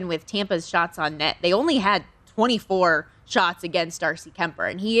happen with Tampa's shots on net. They only had 24 shots against Darcy Kemper,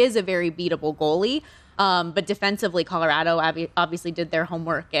 and he is a very beatable goalie. But defensively, Colorado obviously did their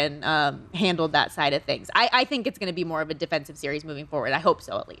homework and handled that side of things. I think it's going to be more of a defensive series moving forward. I hope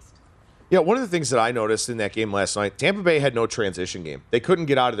so, at least. Yeah, one of the things that I noticed in that game last night, Tampa Bay had no transition game. They couldn't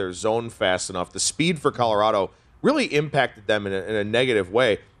get out of their zone fast enough. The speed for Colorado really impacted them in a negative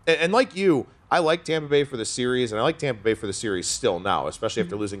way. And like you, I like Tampa Bay for the series, and I like Tampa Bay for the series still now, especially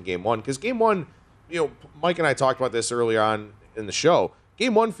after losing Game 1. Because Game 1, Mike and I talked about this earlier on in the show.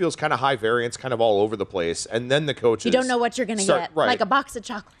 Game 1 feels kind of high variance, kind of all over the place. And then the coaches... You don't know what you're going to get. Right. Like a box of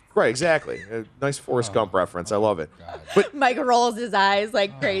chocolates. Right, exactly. A nice Forrest Gump reference. I love it. But Mike rolls his eyes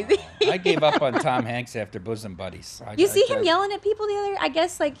like crazy. I gave up on Tom Hanks after Bosom Buddies. You see him yelling at people the other... I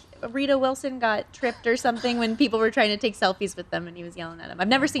guess like Rita Wilson got tripped or something when people were trying to take selfies with them and he was yelling at them. I've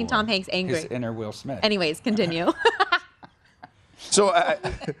never seen Tom Hanks angry. His inner Will Smith. Anyways, continue. So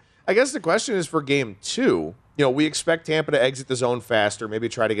I guess the question is for Game 2... we expect Tampa to exit the zone faster, maybe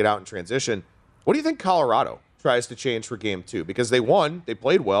try to get out in transition. What do you think Colorado tries to change for Game 2? Because they won, they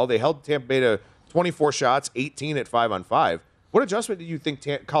played well, they held Tampa Bay to 24 shots, 18 at 5-on-5. What adjustment do you think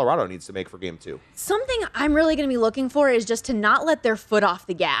Colorado needs to make for game 2? Something I'm really going to be looking for is just to not let their foot off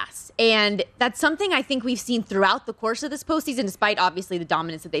the gas. And that's something I think we've seen throughout the course of this postseason, despite obviously the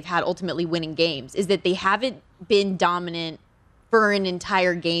dominance that they've had ultimately winning games, is that they haven't been dominant for an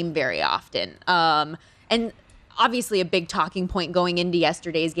entire game very often. And obviously a big talking point going into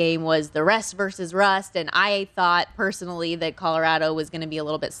yesterday's game was the rest versus rust. And I thought personally that Colorado was going to be a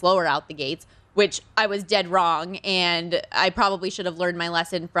little bit slower out the gates, which I was dead wrong. And I probably should have learned my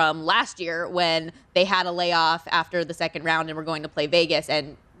lesson from last year when they had a layoff after the second round and were going to play Vegas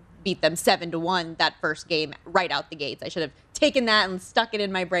and beat them 7-1 that first game right out the gates. I should have taken that and stuck it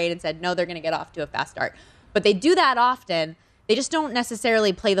in my brain and said, no, they're going to get off to a fast start. But they do that often. They just don't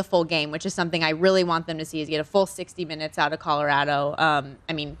necessarily play the full game, which is something I really want them to see, is get a full 60 minutes out of Colorado.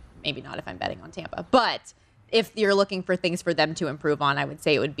 I mean, maybe not if I'm betting on Tampa, but if you're looking for things for them to improve on, I would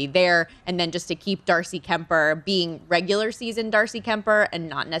say it would be there. And then just to keep Darcy Kemper being regular season Darcy Kemper and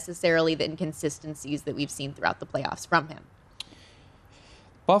not necessarily the inconsistencies that we've seen throughout the playoffs from him.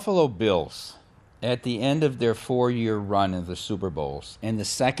 Buffalo Bills, at the end of their 4-year run in the Super Bowls, in the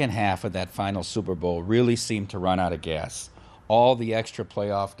second half of that final Super Bowl, really seemed to run out of gas. All the extra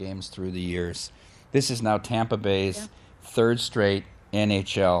playoff games through the years. This is now Tampa Bay's third straight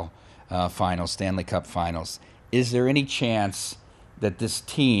NHL finals, Stanley Cup finals. Is there any chance that this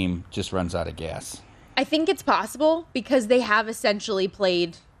team just runs out of gas? I think it's possible because they have essentially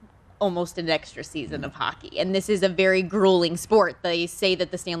played almost an extra season of hockey. And this is a very grueling sport. They say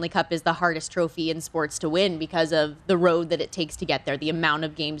that the Stanley Cup is the hardest trophy in sports to win because of the road that it takes to get there, the amount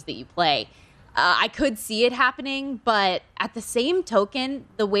of games that you play. I could see it happening, but at the same token,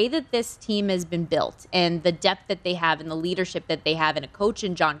 the way that this team has been built and the depth that they have and the leadership that they have and a coach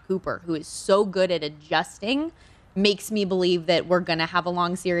in John Cooper who is so good at adjusting makes me believe that we're going to have a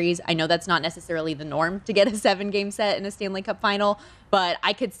long series. I know that's not necessarily the norm to get a 7-game set in a Stanley Cup final, but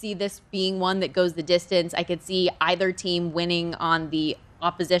I could see this being one that goes the distance. I could see either team winning on the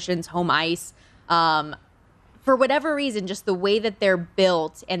opposition's home ice. For whatever reason, just the way that they're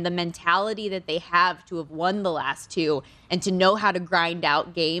built and the mentality that they have to have won the last two and to know how to grind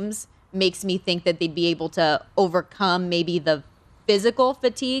out games makes me think that they'd be able to overcome maybe the physical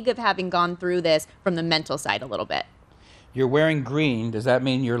fatigue of having gone through this from the mental side a little bit. You're wearing green. Does that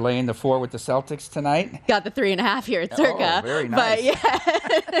mean you're laying the 4 with the Celtics tonight? Got the 3.5 here at Circa. Oh, very nice. But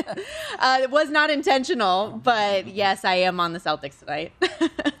yeah, it was not intentional, but yes, I am on the Celtics tonight.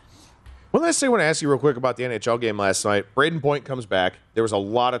 One last thing I want to ask you real quick about the NHL game last night. Braden Point comes back. There was a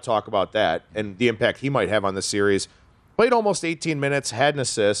lot of talk about that and the impact he might have on the series. Played almost 18 minutes, had an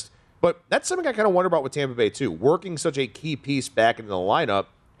assist. But that's something I kind of wonder about with Tampa Bay, too. Working such a key piece back into the lineup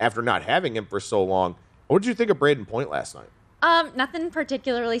after not having him for so long. What did you think of Braden Point last night? Nothing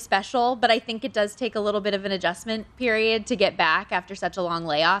particularly special, but I think it does take a little bit of an adjustment period to get back after such a long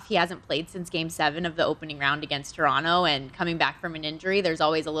layoff. He hasn't played since Game 7 of the opening round against Toronto, and coming back from an injury, there's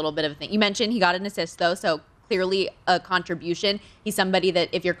always a little bit of a thing. You mentioned he got an assist, though, so clearly a contribution. He's somebody that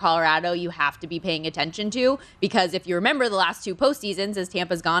if you're Colorado, you have to be paying attention to, because if you remember the last two postseasons, as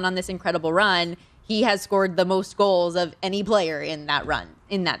Tampa's gone on this incredible run, he has scored the most goals of any player in that run,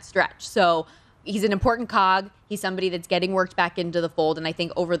 in that stretch. So he's an important cog. He's somebody that's getting worked back into the fold, and I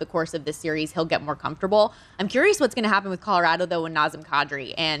think over the course of this series, he'll get more comfortable. I'm curious what's going to happen with Colorado, though, and Nazem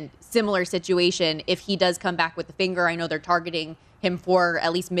Kadri, and similar situation. If he does come back with the finger, I know they're targeting him for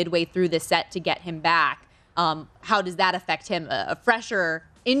at least midway through the set to get him back. How does that affect him? A fresher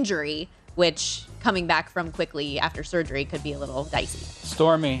injury, which coming back from quickly after surgery could be a little dicey.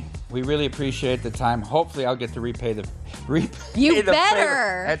 Stormy, we really appreciate the time. Hopefully I'll get to repay the You better.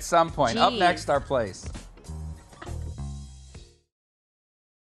 favor at some point. Jeez. Up next, our place.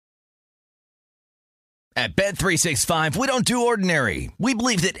 At Bet365, we don't do ordinary. We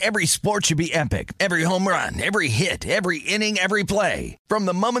believe that every sport should be epic. Every home run, every hit, every inning, every play. From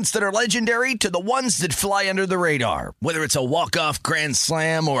the moments that are legendary to the ones that fly under the radar. Whether it's a walk-off grand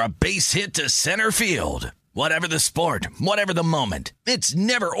slam or a base hit to center field. Whatever the sport, whatever the moment. It's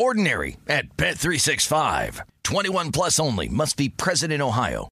never ordinary at Bet365. 21 plus only. Must be present in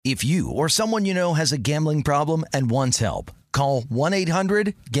Ohio. If you or someone you know has a gambling problem and wants help, call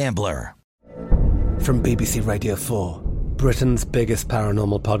 1-800-GAMBLER. From BBC Radio 4, Britain's biggest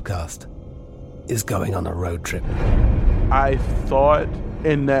paranormal podcast is going on a road trip. I thought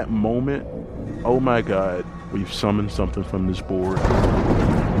in that moment, oh my God, we've summoned something from this board.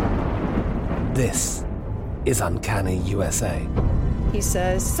 This is Uncanny USA. He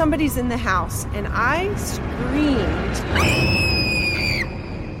says, somebody's in the house, and I screamed.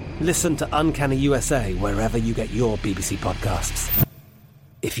 Listen to Uncanny USA wherever you get your BBC podcasts,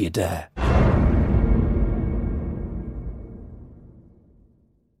 if you dare.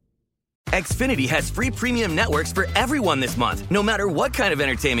 Xfinity has free premium networks for everyone this month, no matter what kind of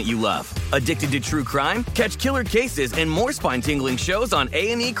entertainment you love. Addicted to true crime? Catch killer cases and more spine-tingling shows on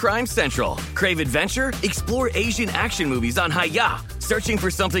A&E Crime Central. Crave adventure? Explore Asian action movies on Hi-YAH. Searching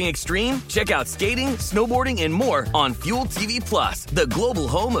for something extreme? Check out skating, snowboarding, and more on Fuel TV Plus, the global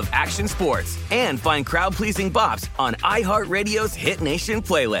home of action sports. And find crowd-pleasing bops on iHeartRadio's Hit Nation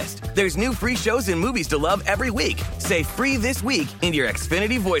playlist. There's new free shows and movies to love every week. Say free this week in your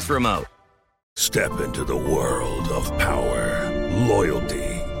Xfinity voice remote. Step into the world of power, loyalty,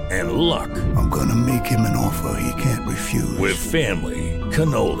 and luck. I'm gonna make him an offer he can't refuse. With family,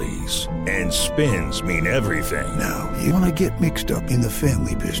 cannolis, and spins mean everything. Now, you wanna get mixed up in the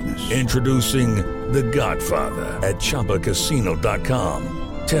family business. Introducing The Godfather at ChumbaCasino.com.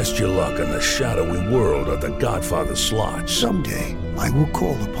 Test your luck in the shadowy world of The Godfather slot. Someday, I will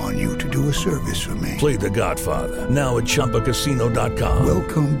call upon you to do a service for me. Play The Godfather, now at ChumbaCasino.com.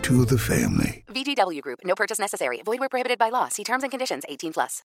 Welcome to the family. VGW Group. No purchase necessary. Void where prohibited by law. See terms and conditions.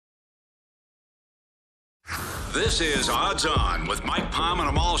 18+. This is Odds On with Mike Palm and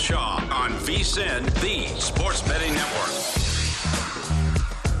Amal Shaw on VSiN, the Sports Betting Network.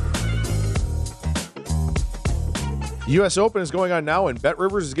 U.S. Open is going on now, and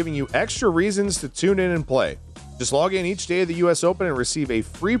BetRivers is giving you extra reasons to tune in and play. Just log in each day of the U.S. Open and receive a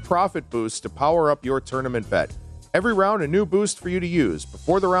free profit boost to power up your tournament bet. Every round, a new boost for you to use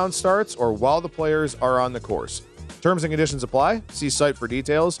before the round starts or while the players are on the course. Terms and conditions apply. See site for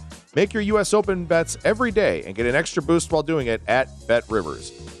details. Make your U.S. Open bets every day and get an extra boost while doing it at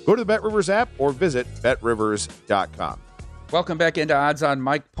BetRivers. Go to the BetRivers app or visit BetRivers.com. Welcome back into Odds On.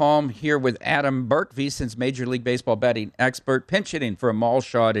 Mike Palm here with Adam Burke, VSiN's Major League Baseball betting expert, pinch hitting for Amal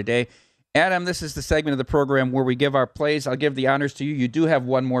Shaw today. Adam, this is the segment of the program where we give our plays. I'll give the honors to you. You do have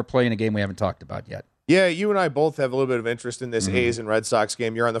one more play in a game we haven't talked about yet. Yeah, you and I both have a little bit of interest in this A's and Red Sox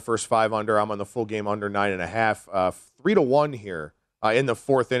game. You're on the first 5 under. I'm on the full game under 9.5. 3-1 here in the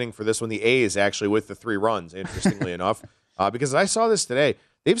fourth inning for this one. The A's actually with the 3 runs, interestingly enough, because I saw this today.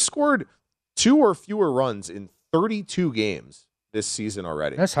 They've scored 2 or fewer runs in 32 games this season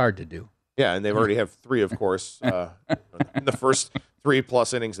already. That's hard to do. Yeah, and they've already have 3, of course, in the first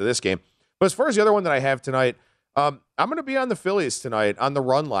 3+ innings of this game. But as far as the other one that I have tonight, I'm going to be on the Phillies tonight on the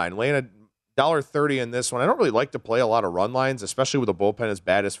run line, laying $1.30 in this one. I don't really like to play a lot of run lines, especially with a bullpen as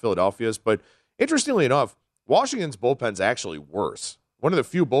bad as Philadelphia's. But interestingly enough, Washington's bullpen's actually worse. One of the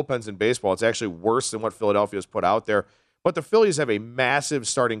few bullpens in baseball. It's actually worse than what Philadelphia's put out there. But the Phillies have a massive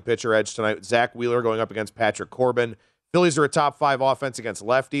starting pitcher edge tonight. Zach Wheeler going up against Patrick Corbin. Phillies are a top 5 offense against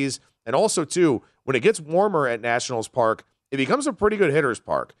lefties. And also, too, when it gets warmer at Nationals Park, it becomes a pretty good hitter's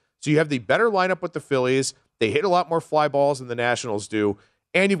park. So you have the better lineup with the Phillies. They hit a lot more fly balls than the Nationals do.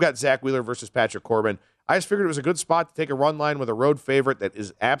 And you've got Zach Wheeler versus Patrick Corbin. I just figured it was a good spot to take a run line with a road favorite that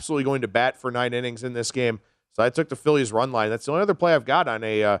is absolutely going to bat for 9 innings in this game. So I took the Phillies run line. That's the only other play I've got on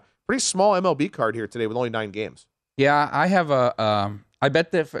a pretty small MLB card here today with only 9 games. Yeah, I have I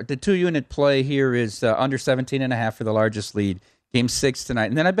bet the 2-unit play here is under 17.5 for the largest lead. Game 6 tonight.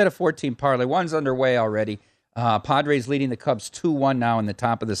 And then I bet a 14 parlay. One's underway already. Padres leading the Cubs 2-1 now in the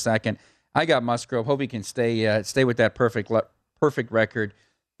top of the second. I got Musgrove. Hope he can stay with that perfect record.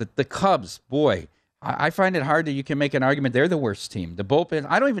 The Cubs, boy, I find it hard that you can make an argument they're the worst team. The bullpen,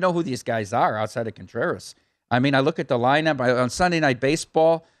 I don't even know who these guys are outside of Contreras. I mean, I look at the lineup on Sunday Night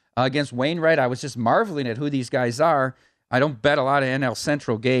Baseball against Wainwright. I was just marveling at who these guys are. I don't bet a lot of NL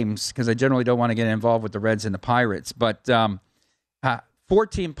Central games because I generally don't want to get involved with the Reds and the Pirates. But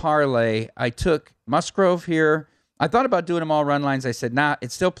 14 parlay, I took Musgrove here. I thought about doing them all run lines. I said, nah,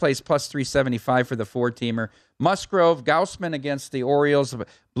 it still plays plus 375 for the 4-teamer. Musgrove, Gausman against the Orioles.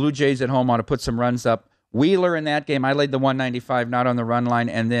 Blue Jays at home ought to put some runs up. Wheeler in that game, I laid the 195, not on the run line.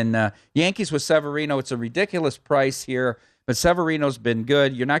 And then Yankees with Severino. It's a ridiculous price here, but Severino's been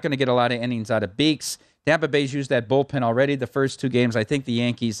good. You're not going to get a lot of innings out of Beeks. Tampa Bay's used that bullpen already the first 2 games. I think the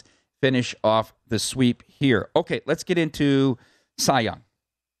Yankees finish off the sweep here. Okay, let's get into Cy Young.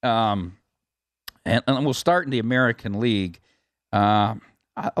 And we'll start in the American League. A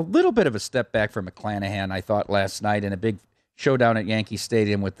little bit of a step back for McClanahan, I thought, last night in a big showdown at Yankee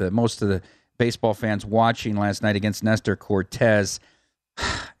Stadium with most of the baseball fans watching last night against Nestor Cortez.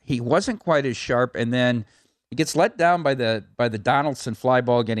 He wasn't quite as sharp, and then he gets let down by the Donaldson fly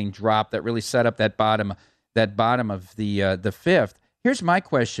ball getting dropped that really set up that bottom of the fifth. Here's my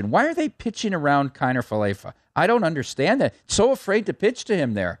question. Why are they pitching around Kiner Falefa? I don't understand that. So afraid to pitch to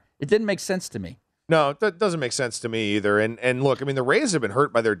him there. It didn't make sense to me. No, that doesn't make sense to me either. And look, I mean, the Rays have been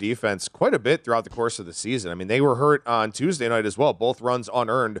hurt by their defense quite a bit throughout the course of the season. I mean, they were hurt on Tuesday night as well. Both runs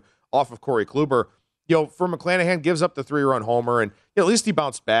unearned off of Corey Kluber. For McClanahan, gives up the 3-run homer, and at least he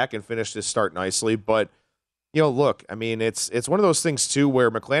bounced back and finished his start nicely. But, look, I mean, it's one of those things, too,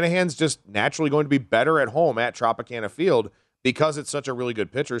 where McClanahan's just naturally going to be better at home at Tropicana Field because it's such a really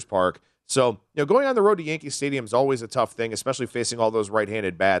good pitcher's park. So, going on the road to Yankee Stadium is always a tough thing, especially facing all those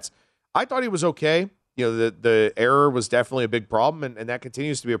right-handed bats. I thought he was okay. The error was definitely a big problem, and that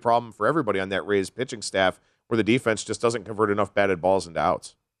continues to be a problem for everybody on that Rays pitching staff, where the defense just doesn't convert enough batted balls into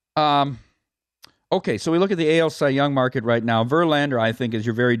outs. Okay, so we look at the AL Cy Young market right now. Verlander, I think, is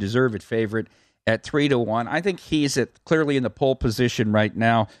your very deserved favorite at 3-1. I think he's clearly in the pole position right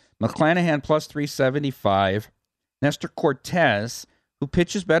now. McClanahan plus 375. Nestor Cortez, who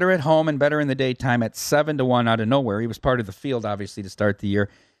pitches better at home and better in the daytime, at 7-1 out of nowhere. He was part of the field, obviously, to start the year.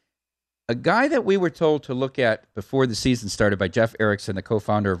 A guy that we were told to look at before the season started by Jeff Erickson, the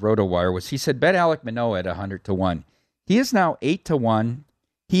co-founder of RotoWire, he said bet Alek Manoah at 100-1. He is now 8-1.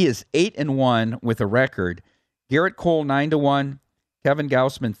 He is 8-1 with a record. Garrett Cole 9-1. Kevin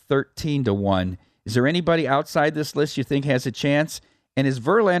Gausman 13-1. Is there anybody outside this list you think has a chance? And is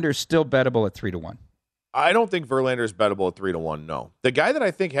Verlander still bettable at 3-1? I don't think Verlander is bettable at 3-1. No, the guy that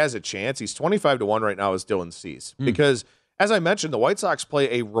I think has a chance, he's 25-1 right now, is Dylan Cease because, as I mentioned, the White Sox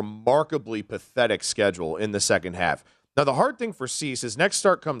play a remarkably pathetic schedule in the second half. Now, the hard thing for Cease, his next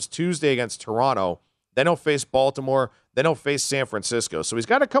start comes Tuesday against Toronto. Then he'll face Baltimore. Then he'll face San Francisco. So he's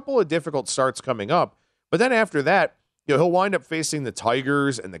got a couple of difficult starts coming up. But then after that, he'll wind up facing the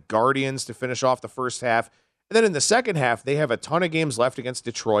Tigers and the Guardians to finish off the first half. And then in the second half, they have a ton of games left against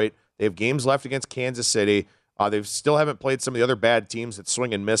Detroit. They have games left against Kansas City. They still haven't played some of the other bad teams that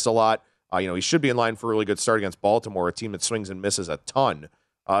swing and miss a lot. He should be in line for a really good start against Baltimore, a team that swings and misses a ton.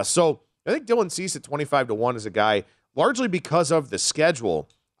 So I think Dylan Cease at 25-1 is a guy, largely because of the schedule.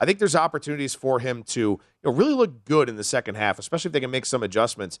 I think there's opportunities for him to really look good in the second half, especially if they can make some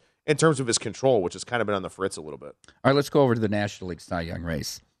adjustments in terms of his control, which has kind of been on the fritz a little bit. All right, let's go over to the National League Cy Young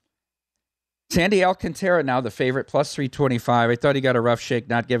race. Sandy Alcantara now the favorite, plus 325. I thought he got a rough shake,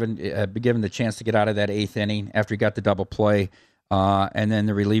 not given the chance to get out of that eighth inning after he got the double play, and then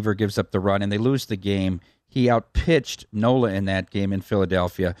the reliever gives up the run, and they lose the game. He outpitched Nola in that game in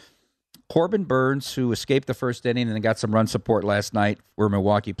Philadelphia. Corbin Burns, who escaped the first inning and got some run support last night for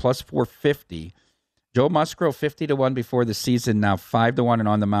Milwaukee, plus 450. Joe Musgrove, 50-1 before the season, now 5-1 and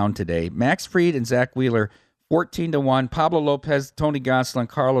on the mound today. Max Fried and Zach Wheeler, 14-1. Pablo Lopez, Tony Gonsolin,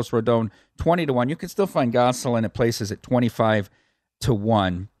 Carlos Rodon, 20-1. You can still find Gonsolin at places at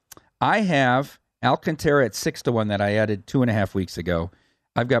 25-1. I have Alcantara at 6-1 that I added 2.5 weeks ago.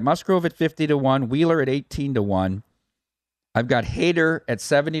 I've got Musgrove at 50-1, Wheeler at 18-1. I've got Hader at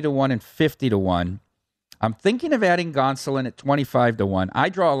 70-1 and 50-1. I'm thinking of adding Gonsolin at 25-1. I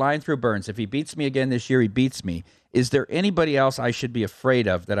draw a line through Burns. If he beats me again this year, he beats me. Is there anybody else I should be afraid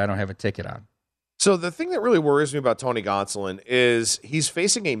of that I don't have a ticket on? So the thing that really worries me about Tony Gonsolin is he's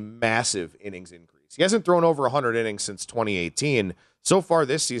facing a massive innings increase. He hasn't thrown over 100 innings since 2018. So far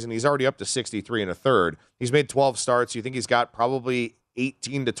this season, he's already up to 63 1/3. He's made 12 starts. You think he's got probably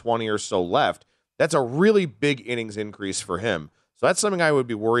 18 to 20 or so left. That's a really big innings increase for him. So that's something I would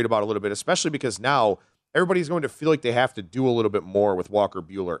be worried about a little bit, especially because now everybody's going to feel like they have to do a little bit more with Walker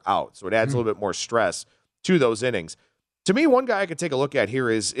Buehler out. So it adds a little bit more stress to those innings. To me, one guy I could take a look at here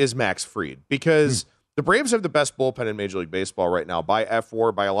is Max Fried, because the Braves have the best bullpen in Major League Baseball right now by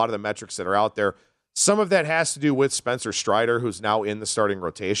FWAR, by a lot of the metrics that are out there. Some of that has to do with Spencer Strider, who's now in the starting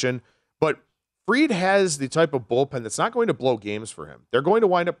rotation. But Fried has the type of bullpen that's not going to blow games for him. They're going to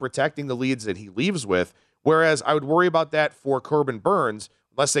wind up protecting the leads that he leaves with, whereas I would worry about that for Corbin Burns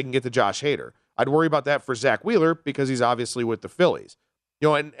unless they can get to Josh Hader. I'd worry about that for Zach Wheeler because he's obviously with the Phillies.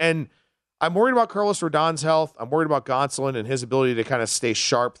 And I'm worried about Carlos Rodon's health. I'm worried about Gonsolin and his ability to kind of stay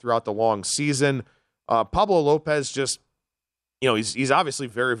sharp throughout the long season. Pablo Lopez just, he's obviously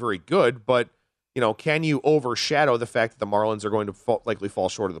very, very good, but can you overshadow the fact that the Marlins are going to likely fall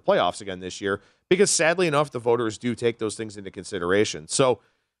short of the playoffs again this year? Because sadly enough, the voters do take those things into consideration. So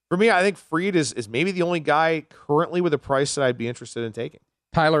for me, I think Fried is maybe the only guy currently with a price that I'd be interested in taking.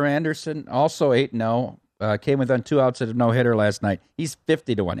 Tyler Anderson, also 8-0, came within 2 outs at a no-hitter last night. He's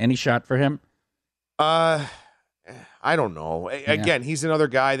 50-1. Any shot for him? I don't know. Again, he's another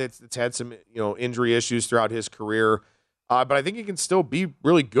guy that's had some injury issues throughout his career. But I think he can still be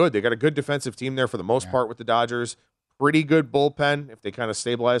really good. They got a good defensive team there for the most part with the Dodgers. Pretty good bullpen if they kind of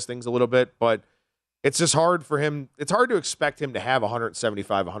stabilize things a little bit. But it's just hard for him. It's hard to expect him to have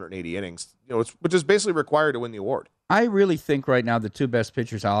 175, 180 innings, which is basically required to win the award. I really think right now the two best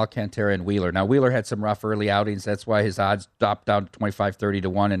pitchers are Alcantara and Wheeler. Now, Wheeler had some rough early outings. That's why his odds dropped down to 25,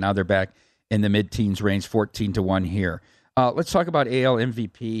 30-1, and now they're back in the mid-teens range, 14-1 here. Let's talk about AL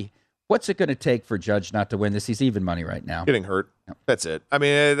MVP. What's it going to take for Judge not to win this? He's even money right now. Getting hurt. Yep. That's it. I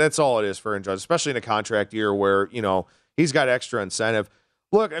mean, that's all it is for Aaron Judge, especially in a contract year where, he's got extra incentive.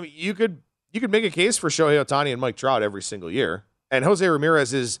 Look, I mean, you could make a case for Shohei Ohtani and Mike Trout every single year. And Jose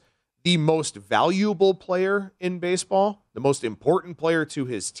Ramirez is the most valuable player in baseball, the most important player to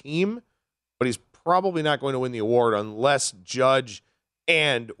his team, but he's probably not going to win the award unless Judge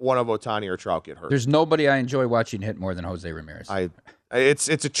and one of Ohtani or Trout get hurt. There's nobody I enjoy watching hit more than Jose Ramirez. It's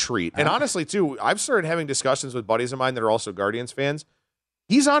a treat. And honestly, too, I've started having discussions with buddies of mine that are also Guardians fans.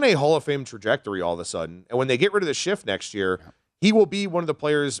 He's on a Hall of Fame trajectory all of a sudden. And when they get rid of the shift next year, he will be one of the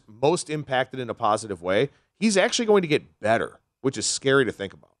players most impacted in a positive way. He's actually going to get better, which is scary to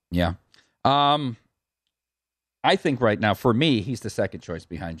think about. Yeah. I think right now, for me, he's the second choice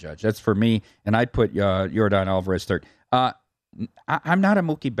behind Judge. That's for me, and I'd put Yordan Alvarez third. I'm not a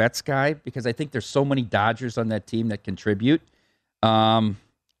Mookie Betts guy because I think there's so many Dodgers on that team that contribute.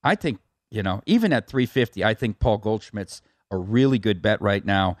 I think, even at 350, I think Paul Goldschmidt's a really good bet right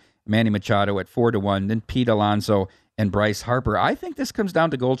now. Manny Machado at 4-1, then Pete Alonso and Bryce Harper. I think this comes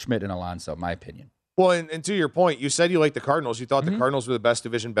down to Goldschmidt and Alonso, in my opinion. Well, and to your point, you said you like the Cardinals. You thought the Cardinals were the best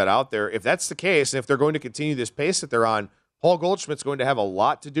division bet out there. If that's the case, and if they're going to continue this pace that they're on, Paul Goldschmidt's going to have a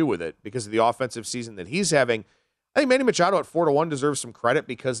lot to do with it because of the offensive season that he's having. I think Manny Machado at 4-1 deserves some credit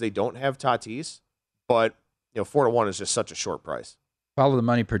because they don't have Tatis, but 4-1 is just such a short price. Follow the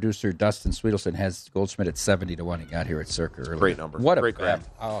Money producer Dustin Sweetelson has Goldschmidt at 70-1. He got here at Circa earlier. Great number. What a great bet. grab.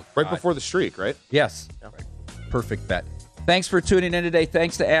 Oh, right before the streak, right? Yes. Yeah. Perfect bet. Thanks for tuning in today.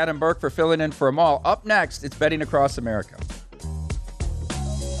 Thanks to Adam Burke for filling in for them all. Up next, it's Betting Across America.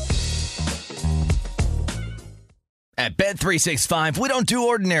 At Bet365, we don't do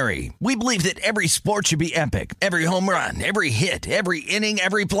ordinary. We believe that every sport should be epic. Every home run, every hit, every inning,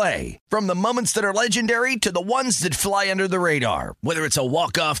 every play. From the moments that are legendary to the ones that fly under the radar. Whether it's a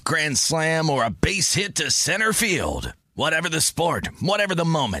walk-off grand slam or a base hit to center field. Whatever the sport, whatever the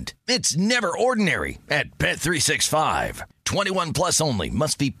moment. It's never ordinary at Bet365. 21 plus only.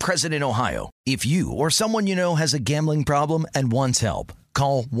 Must be present in Ohio. If you or someone you know has a gambling problem and wants help,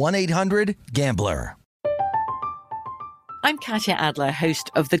 call 1-800-GAMBLER. I'm Katya Adler, host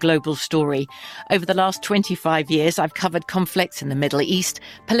of The Global Story. Over the last 25 years, I've covered conflicts in the Middle East,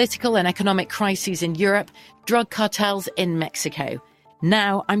 political and economic crises in Europe, drug cartels in Mexico.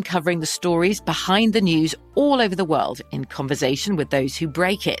 Now I'm covering the stories behind the news all over the world in conversation with those who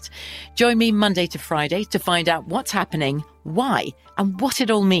break it. Join me Monday to Friday to find out what's happening, why, and what it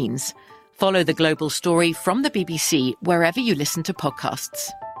all means. Follow The Global Story from the BBC wherever you listen to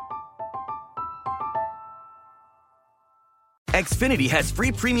podcasts. Xfinity has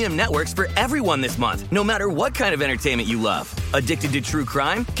free premium networks for everyone this month, no matter what kind of entertainment you love. Addicted to true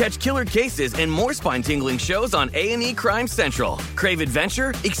crime? Catch killer cases and more spine-tingling shows on A&E Crime Central. Crave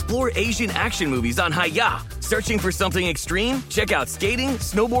adventure? Explore Asian action movies on Hi-YAH. Searching for something extreme? Check out skating,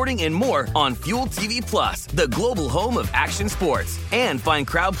 snowboarding, and more on Fuel TV Plus, the global home of action sports. And find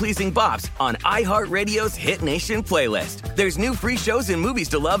crowd-pleasing bops on iHeartRadio's Hit Nation playlist. There's new free shows and movies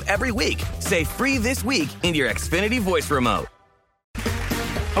to love every week. Say free this week in your Xfinity voice remote.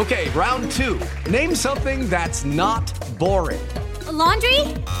 Okay, round two. Name something that's not boring. A laundry?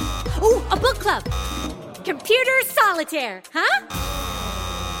 Ooh, a book club. Computer solitaire, huh?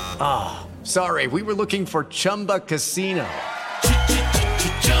 Ah, oh, sorry, we were looking for Chumba Casino.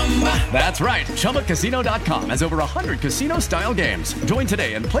 That's right, ChumbaCasino.com has over 100 casino-style games. Join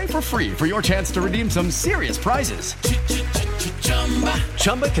today and play for free for your chance to redeem some serious prizes.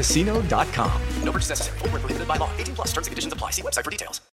 ChumbaCasino.com. No purchase necessary. Void where prohibited by law. 18 plus terms and conditions apply. See website for details.